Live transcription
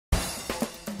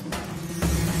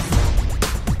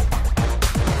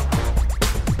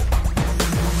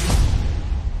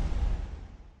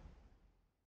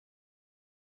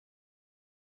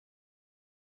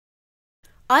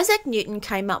Isaac Newton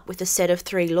came up with a set of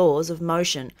 3 laws of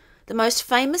motion. The most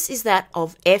famous is that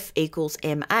of F equals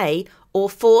ma, or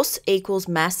force equals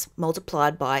mass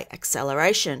multiplied by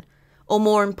acceleration. Or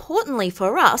more importantly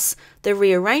for us, the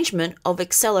rearrangement of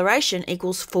acceleration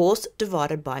equals force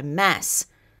divided by mass.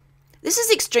 This is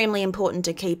extremely important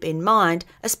to keep in mind,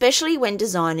 especially when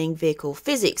designing vehicle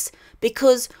physics,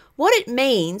 because what it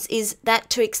means is that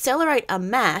to accelerate a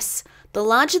mass, the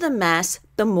larger the mass,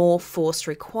 the more force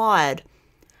required,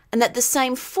 and that the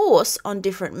same force on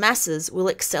different masses will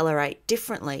accelerate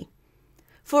differently.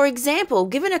 For example,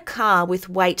 given a car with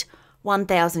weight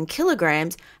 1,000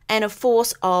 kilograms and a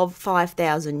force of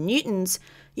 5,000 newtons,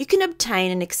 you can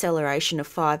obtain an acceleration of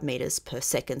 5 meters per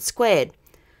second squared.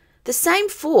 The same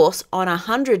force on a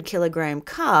 100 kilogram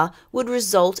car would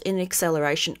result in an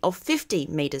acceleration of 50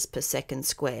 meters per second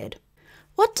squared.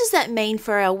 What does that mean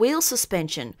for our wheel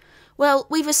suspension? Well,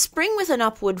 we've a spring with an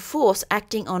upward force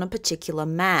acting on a particular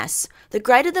mass. The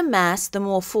greater the mass, the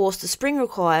more force the spring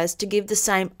requires to give the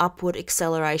same upward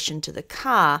acceleration to the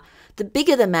car. The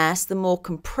bigger the mass, the more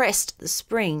compressed the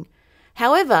spring.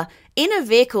 However, in a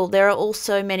vehicle there are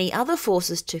also many other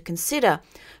forces to consider.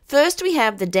 First, we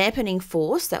have the dampening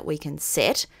force that we can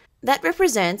set. That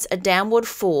represents a downward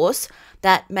force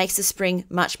that makes the spring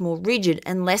much more rigid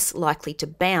and less likely to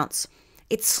bounce.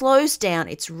 It slows down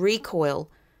its recoil.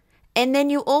 And then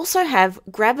you also have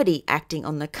gravity acting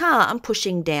on the car and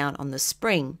pushing down on the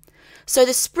spring. So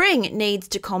the spring needs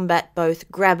to combat both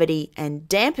gravity and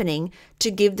dampening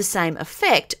to give the same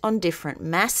effect on different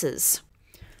masses.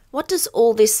 What does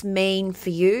all this mean for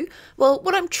you? Well,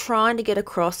 what I'm trying to get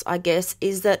across, I guess,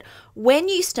 is that when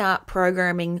you start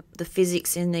programming the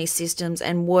physics in these systems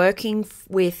and working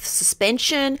with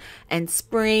suspension and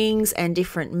springs and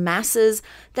different masses,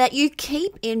 that you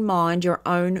keep in mind your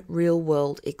own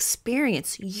real-world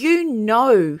experience. You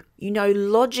know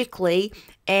logically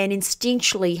and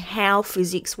instinctually how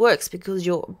physics works because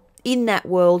you're in that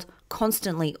world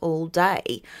constantly all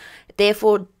day.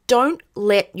 Therefore, don't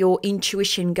let your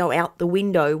intuition go out the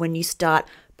window when you start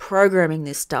programming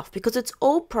this stuff because it's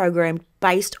all programmed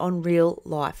based on real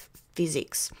life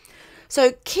physics.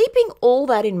 So keeping all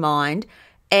that in mind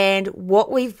and what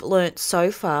we've learnt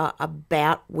so far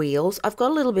about wheels, I've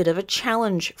got a little bit of a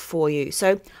challenge for you.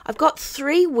 So I've got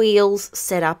 3 wheels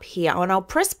set up here and I'll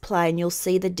press play and you'll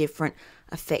see the different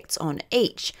effects on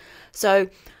each. So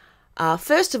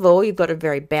first of all, you've got a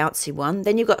very bouncy one.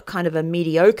 Then you've got kind of a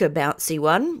mediocre bouncy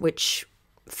one, which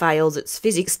fails its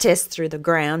physics test through the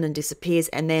ground and disappears.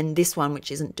 And then this one,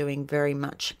 which isn't doing very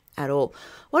much at all.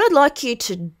 What I'd like you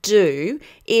to do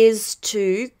is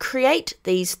to create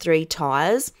these 3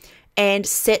 tyres and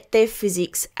set their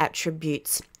physics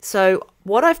attributes. So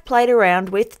what I've played around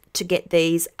with to get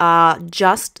these are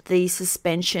just the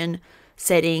suspension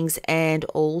settings and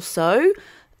also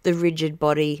the rigid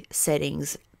body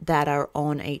settings that are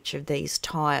on each of these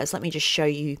tyres. Let me just show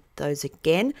you those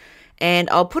again. And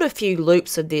I'll put a few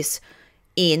loops of this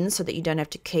in so that you don't have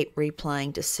to keep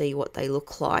replaying to see what they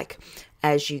look like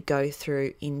as you go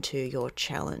through into your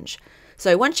challenge.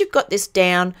 So once you've got this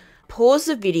down, pause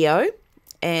the video,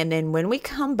 and then when we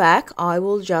come back, I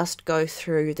will just go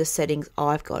through the settings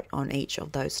I've got on each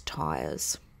of those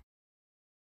tyres.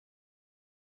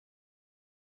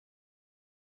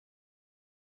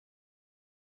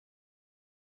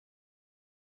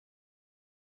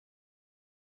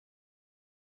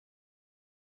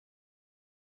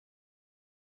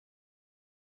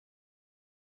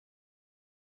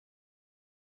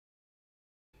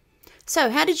 So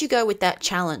how did you go with that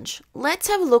challenge? Let's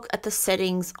have a look at the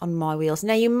settings on my wheels.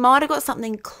 Now you might have got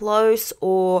something close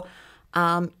or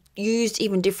used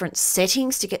even different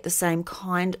settings to get the same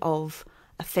kind of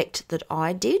effect that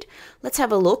I did. Let's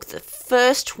have a look. The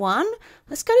first one,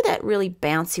 let's go to that really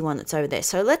bouncy one that's over there.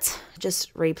 So let's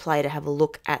just replay to have a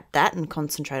look at that and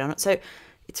concentrate on it. So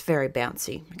it's very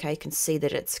bouncy. Okay, you can see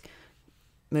that it's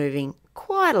moving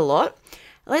quite a lot.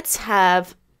 Let's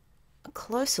have a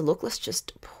closer look. Let's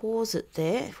just pause it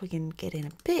there if we can get in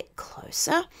a bit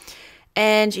closer.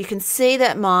 And you can see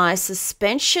that my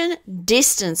suspension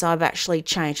distance I've actually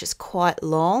changed. It's quite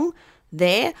long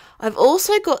there. I've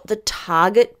also got the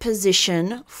target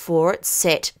position for it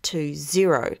set to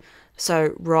 0.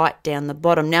 So right down the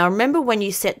bottom. Now remember, when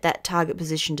you set that target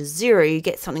position to 0, you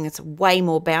get something that's way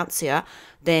more bouncier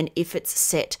than if it's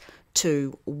set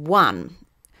to 1.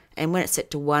 And when it's set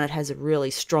to 1, it has a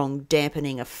really strong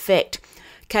dampening effect.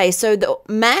 Okay, so the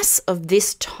mass of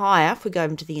this tyre, if we go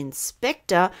into the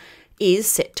inspector, is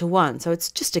set to 1. So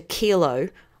it's just a kilo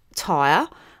tyre.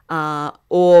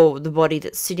 or the body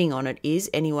that's sitting on it is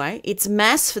anyway, its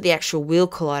mass for the actual wheel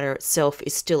collider itself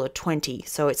is still a 20.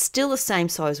 So it's still the same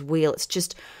size wheel, it's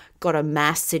just got a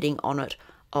mass sitting on it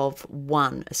of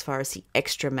 1 as far as the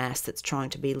extra mass that's trying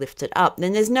to be lifted up.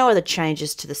 Then there's no other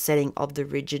changes to the setting of the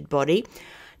rigid body.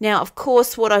 Now, of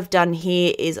course, what I've done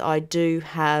here is I do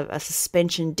have a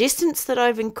suspension distance that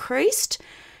I've increased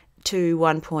to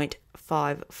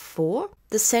 1.54.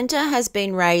 The center has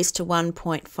been raised to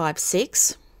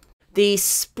 1.56. The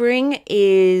spring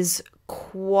is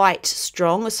quite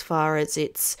strong as far as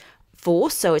its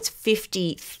force, so it's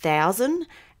 50,000,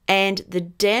 and the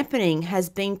dampening has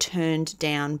been turned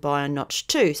down by a notch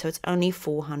too, so it's only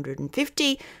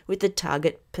 450 with the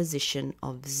target position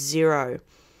of 0.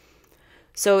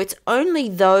 So it's only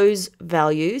those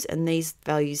values and these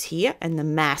values here and the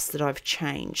mass that I've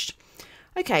changed.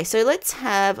 Okay, so let's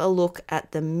have a look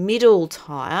at the middle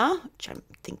tire, which I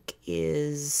think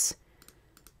is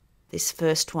this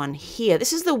first one here.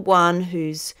 This is the one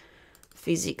whose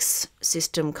physics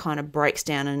system kind of breaks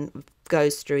down and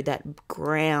goes through that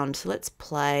ground. So let's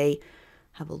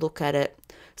have a look at it.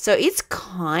 So it's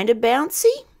kind of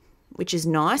bouncy, which is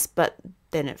nice, but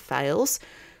then it fails.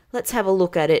 Let's have a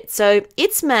look at it. So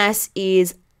its mass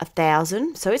is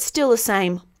 1,000, so it's still the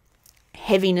same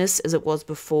heaviness as it was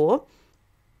before.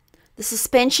 The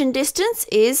suspension distance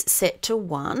is set to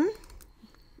 1.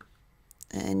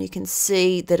 And you can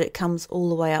see that it comes all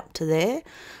the way up to there.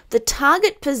 The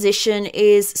target position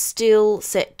is still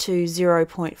set to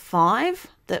 0.5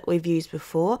 that we've used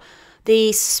before.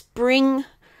 The spring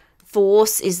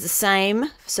force is the same,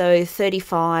 so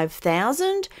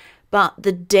 35,000, but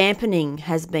the dampening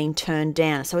has been turned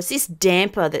down. So it's this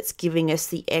damper that's giving us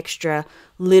the extra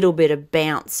little bit of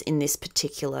bounce in this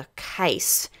particular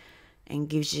case and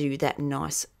gives you that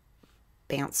nice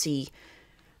bouncy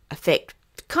effect.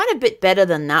 Kind of a bit better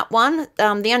than that one.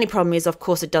 The only problem is, of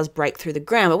course, it does break through the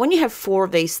ground. But when you have 4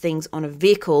 of these things on a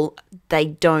vehicle, they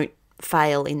don't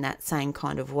fail in that same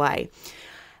kind of way.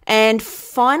 And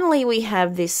finally, we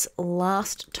have this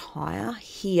last tyre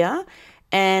here.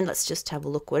 And let's just have a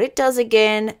look what it does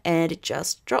again. And it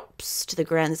just drops to the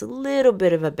ground. There's a little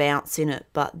bit of a bounce in it,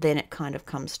 but then it kind of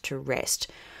comes to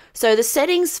rest. So the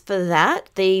settings for that,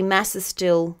 the mass is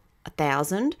still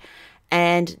 1,000.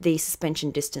 And the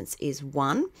suspension distance is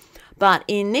 1. But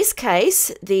in this case,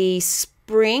 the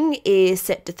spring is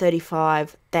set to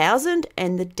 35,000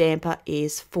 and the damper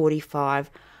is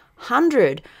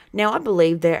 4,500. Now, I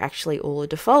believe they're actually all the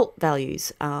default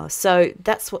values. So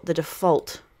that's what the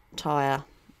default tyre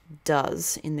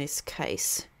does in this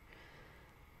case.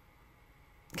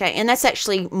 Okay, and that's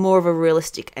actually more of a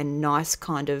realistic and nice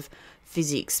kind of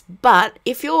physics. But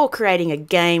if you're creating a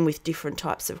game with different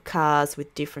types of cars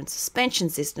with different suspension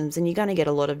systems, then you're going to get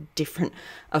a lot of different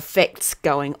effects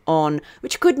going on,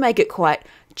 which could make it quite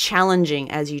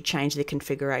challenging as you change the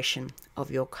configuration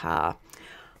of your car.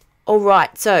 All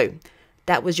right, so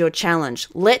that was your challenge.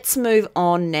 Let's move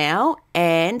on now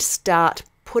and start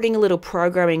putting a little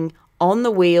programming on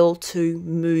the wheel to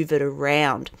move it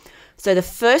around. So the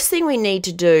first thing we need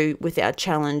to do with our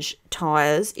challenge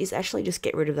tyres is actually just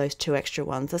get rid of those 2 extra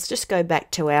ones. Let's just go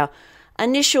back to our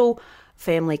initial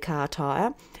family car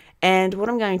tyre. And what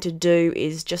I'm going to do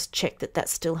is just check that that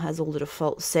still has all the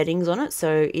default settings on it.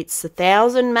 So it's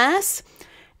 1,000 mass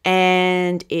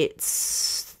and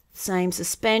it's same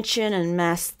suspension and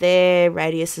mass there.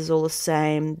 Radius is all the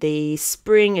same. The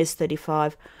spring is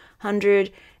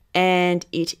 3,500 and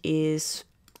it is...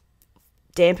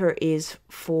 damper is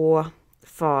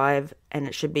 4,500 and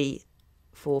it should be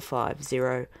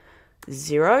 4,500.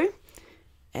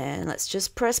 And let's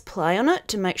just press play on it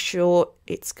to make sure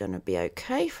it's going to be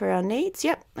okay for our needs.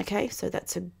 Yep, okay, so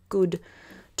that's a good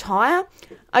tyre.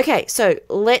 Okay, so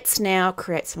let's now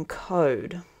create some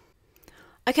code.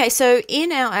 Okay, so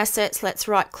in our assets, let's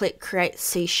right click, create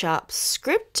C#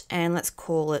 script, and let's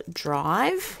call it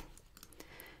drive.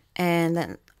 And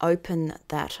then open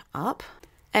that up.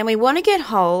 And we want to get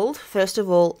hold, first of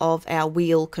all, of our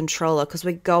wheel controller because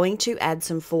we're going to add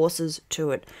some forces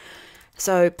to it.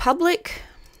 So public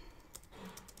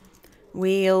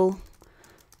wheel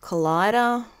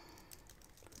collider,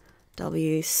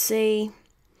 WC.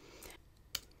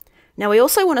 Now we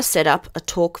also want to set up a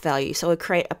torque value. So we'll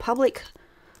create a public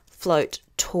float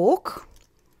torque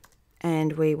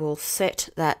and we will set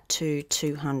that to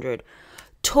 200.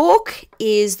 Torque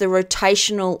is the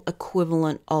rotational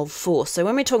equivalent of force. So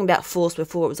when we're talking about force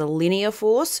before, it was a linear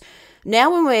force.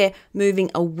 Now when we're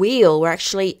moving a wheel, we're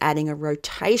actually adding a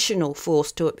rotational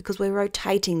force to it because we're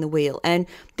rotating the wheel. And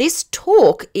this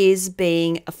torque is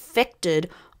being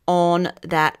affected on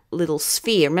that little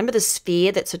sphere. Remember the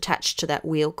sphere that's attached to that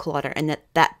wheel collider and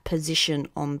that position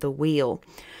on the wheel.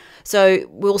 So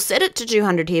we'll set it to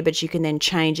 200 here, but you can then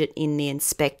change it in the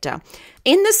inspector.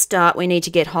 In the start, we need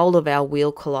to get hold of our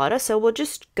wheel collider. So we'll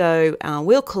just go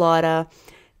wheel collider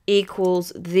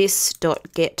equals this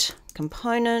dot get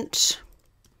component,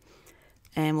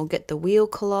 and we'll get the wheel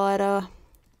collider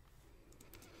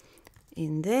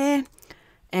in there.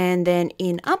 And then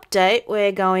in update,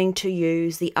 we're going to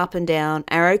use the up and down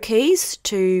arrow keys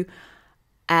to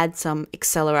add some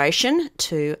acceleration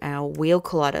to our wheel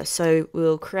collider. So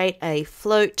we'll create a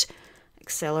float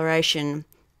acceleration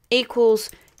equals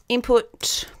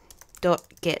input dot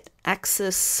get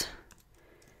axis.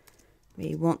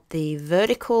 We want the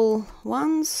vertical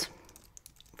ones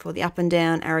for the up and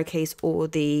down arrow keys, or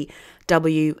the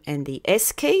W and the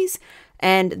S keys.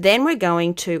 And then we're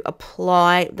going to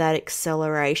apply that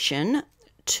acceleration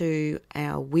to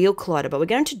our wheel collider, but we're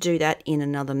going to do that in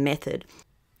another method.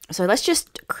 So let's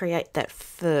just create that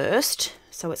first.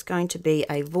 So it's going to be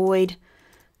a void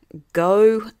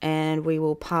go, and we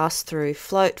will pass through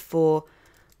float for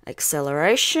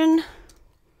acceleration.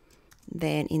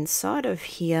 Then inside of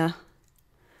here,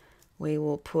 we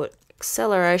will put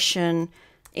acceleration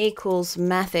equals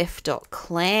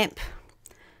mathf.clamp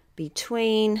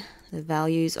between the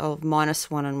values of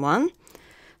 -1 and 1.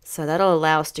 So that'll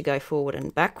allow us to go forward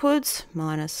and backwards,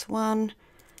 -1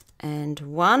 and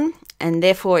 1. And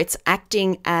therefore it's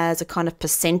acting as a kind of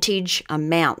percentage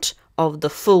amount of the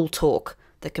full torque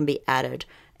that can be added.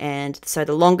 And so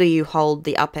the longer you hold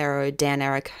the up arrow, down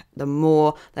arrow, the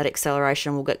more that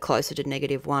acceleration will get closer to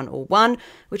 -1 or 1,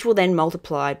 which will then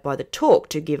multiply by the torque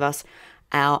to give us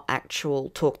our actual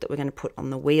torque that we're going to put on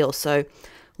the wheel. So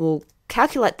we'll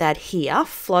calculate that here,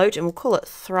 float, and we'll call it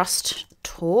thrust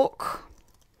torque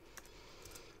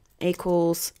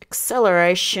equals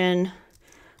acceleration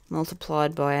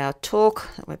multiplied by our torque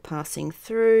that we're passing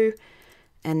through.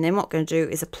 And then what we're going to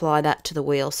do is apply that to the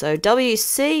wheel. So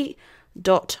WC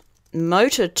dot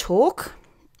motor torque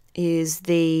is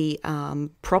the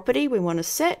property we want to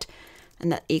set,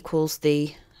 and that equals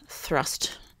the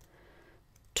thrust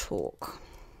torque.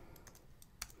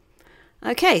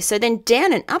 Okay, so then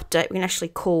down in update, we can actually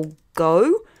call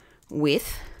go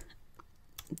with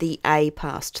the A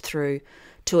passed through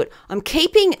to it. I'm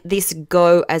keeping this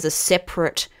go as a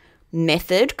separate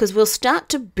method because we'll start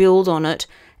to build on it,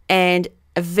 and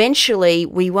eventually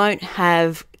we won't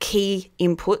have key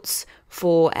inputs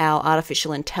for our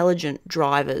artificial intelligent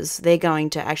drivers. They're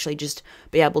going to actually just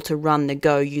be able to run the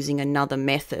go using another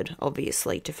method,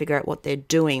 obviously, to figure out what they're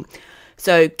doing.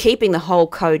 So keeping the whole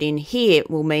code in here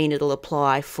will mean it'll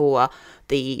apply for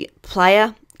the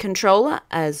player controller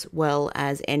as well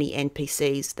as any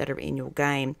NPCs that are in your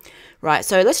game. Right,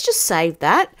 so let's just save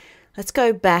that. Let's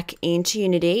go back into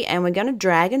Unity, and we're going to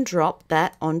drag and drop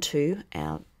that onto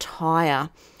our tire.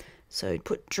 So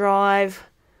put drive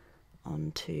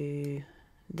onto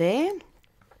there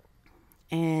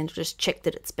and just check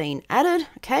that it's been added.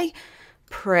 Okay,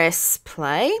 press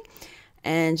play,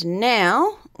 and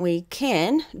now we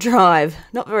can drive,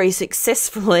 not very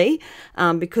successfully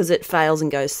because it fails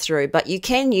and goes through, but you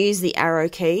can use the arrow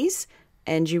keys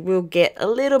and you will get a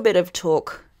little bit of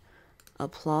torque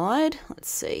applied. Let's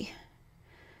see.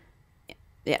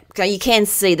 Yeah, so you can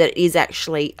see that it is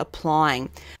actually applying.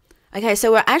 Okay,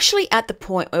 so we're actually at the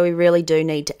point where we really do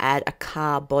need to add a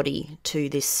car body to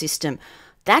this system.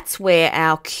 That's where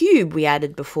our cube we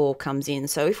added before comes in.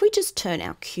 So if we just turn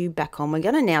our cube back on, we're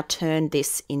going to now turn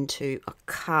this into a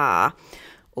car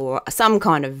or some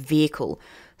kind of vehicle.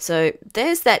 So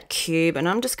there's that cube, and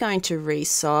I'm just going to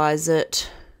resize it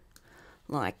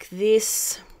like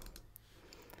this.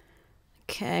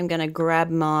 Okay, I'm going to grab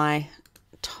my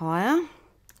tire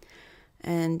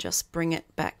and just bring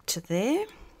it back to there.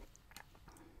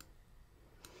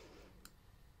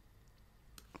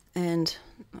 And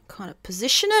kind of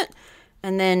position it,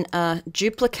 and then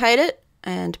duplicate it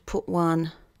and put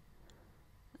one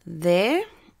there.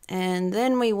 And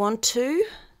then we want to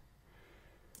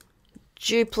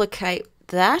duplicate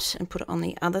that and put it on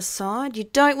the other side. You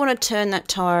don't want to turn that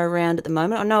tire around at the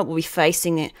moment. I know it will be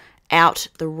facing it out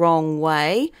the wrong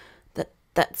way.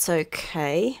 That's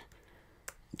okay.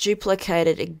 Duplicate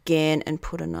it again and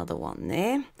put another one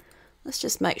there. Let's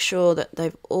just make sure that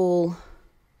they've all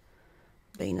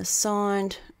been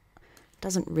assigned.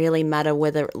 Doesn't really matter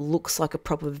whether it looks like a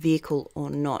proper vehicle or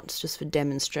not. It's just for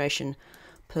demonstration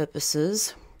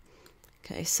purposes.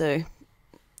 Okay, so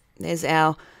there's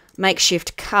our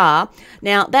makeshift car.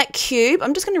 Now that cube,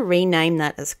 I'm just going to rename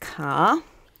that as car,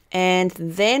 and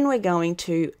then we're going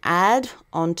to add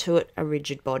onto it a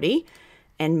rigid body,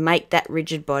 and make that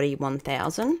rigid body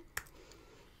 1000.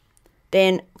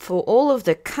 Then for all of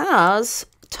the cars,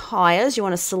 tires, you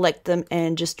want to select them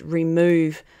and just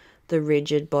remove the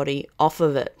rigid body off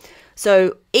of it.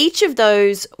 So each of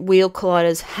those wheel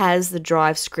colliders has the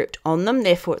drive script on them,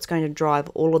 therefore it's going to drive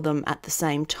all of them at the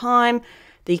same time.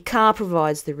 The car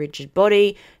provides the rigid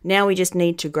body. Now we just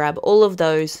need to grab all of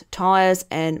those tires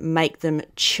and make them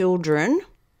children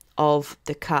of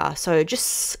the car. So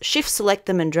just shift select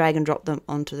them and drag and drop them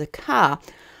onto the car.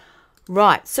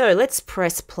 Right, so let's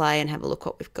press play and have a look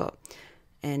what we've got.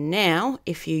 And now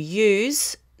if you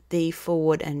use the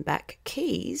forward and back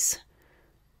keys,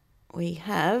 we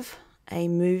have a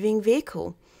moving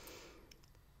vehicle.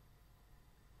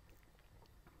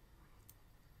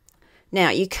 Now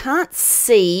you can't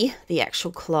see the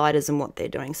actual colliders and what they're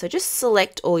doing, so just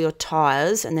select all your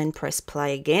tires and then press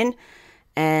play again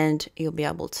and you'll be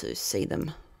able to see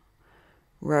them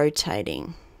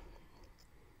rotating.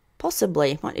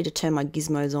 Possibly, might need to turn my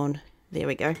gizmos on. There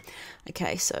we go.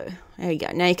 Okay, so there we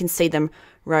go. Now you can see them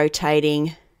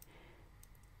rotating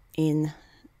in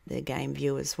the game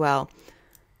view as well.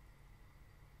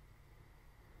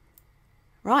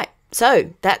 Right,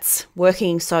 so that's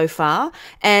working so far,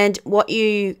 and what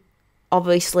you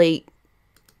obviously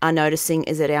are noticing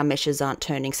is that our meshes aren't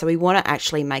turning, so we want to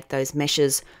actually make those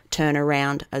meshes turn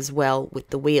around as well with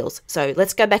the wheels. So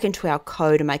let's go back into our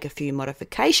code and make a few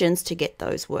modifications to get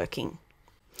those working.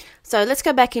 So let's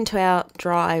go back into our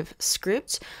drive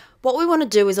script. What we want to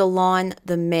do is align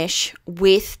the mesh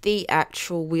with the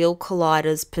actual wheel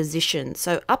collider's position.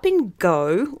 So up in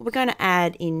Go, we're going to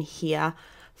add in here,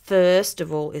 first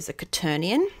of all, is a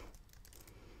quaternion.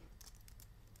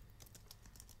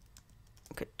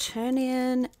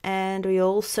 And we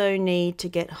also need to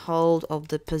get hold of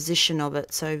the position of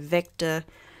it. So vector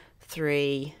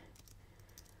 3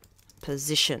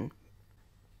 position.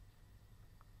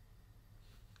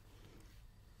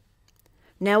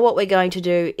 Now what we're going to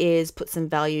do is put some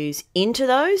values into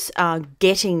those,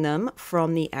 getting them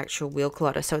from the actual wheel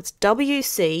collider. So it's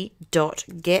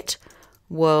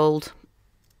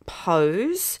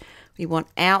wc.getWorldPose. We want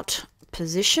out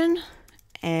position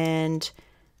and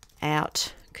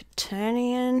out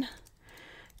quaternion.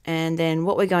 And then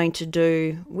what we're going to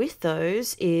do with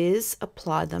those is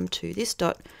apply them to this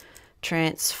dot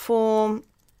transform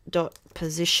dot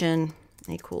position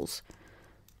equals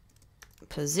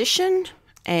position,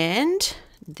 and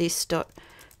this dot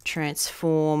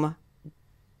transform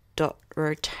dot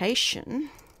rotation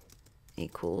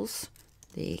equals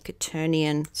the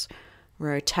quaternion's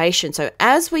rotation. So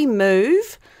as we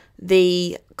move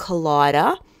the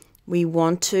collider, we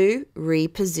want to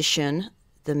reposition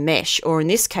the mesh, or in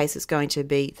this case it's going to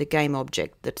be the game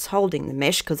object that's holding the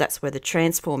mesh, because that's where the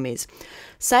transform is.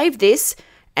 Save this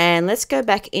and let's go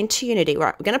back into Unity.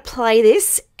 Right, we're going to play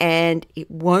this and it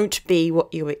won't be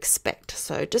what you expect.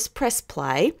 So just press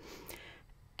play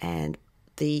and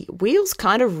the wheels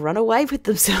kind of run away with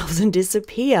themselves and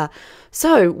disappear.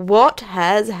 So what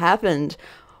has happened?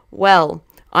 Well,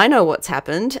 I know what's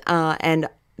happened, and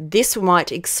this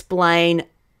might explain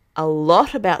a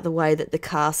lot about the way that the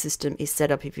car system is set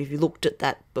up if you've looked at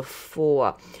that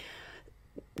before.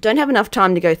 Don't have enough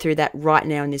time to go through that right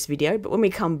now in this video, but when we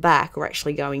come back, we're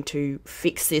actually going to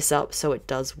fix this up so it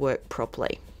does work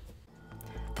properly.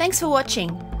 Thanks for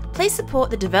watching. Please support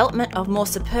the development of more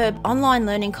superb online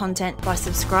learning content by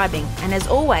subscribing, and as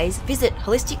always, visit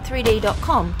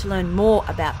holistic3d.com to learn more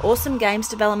about awesome games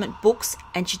development books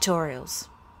and tutorials.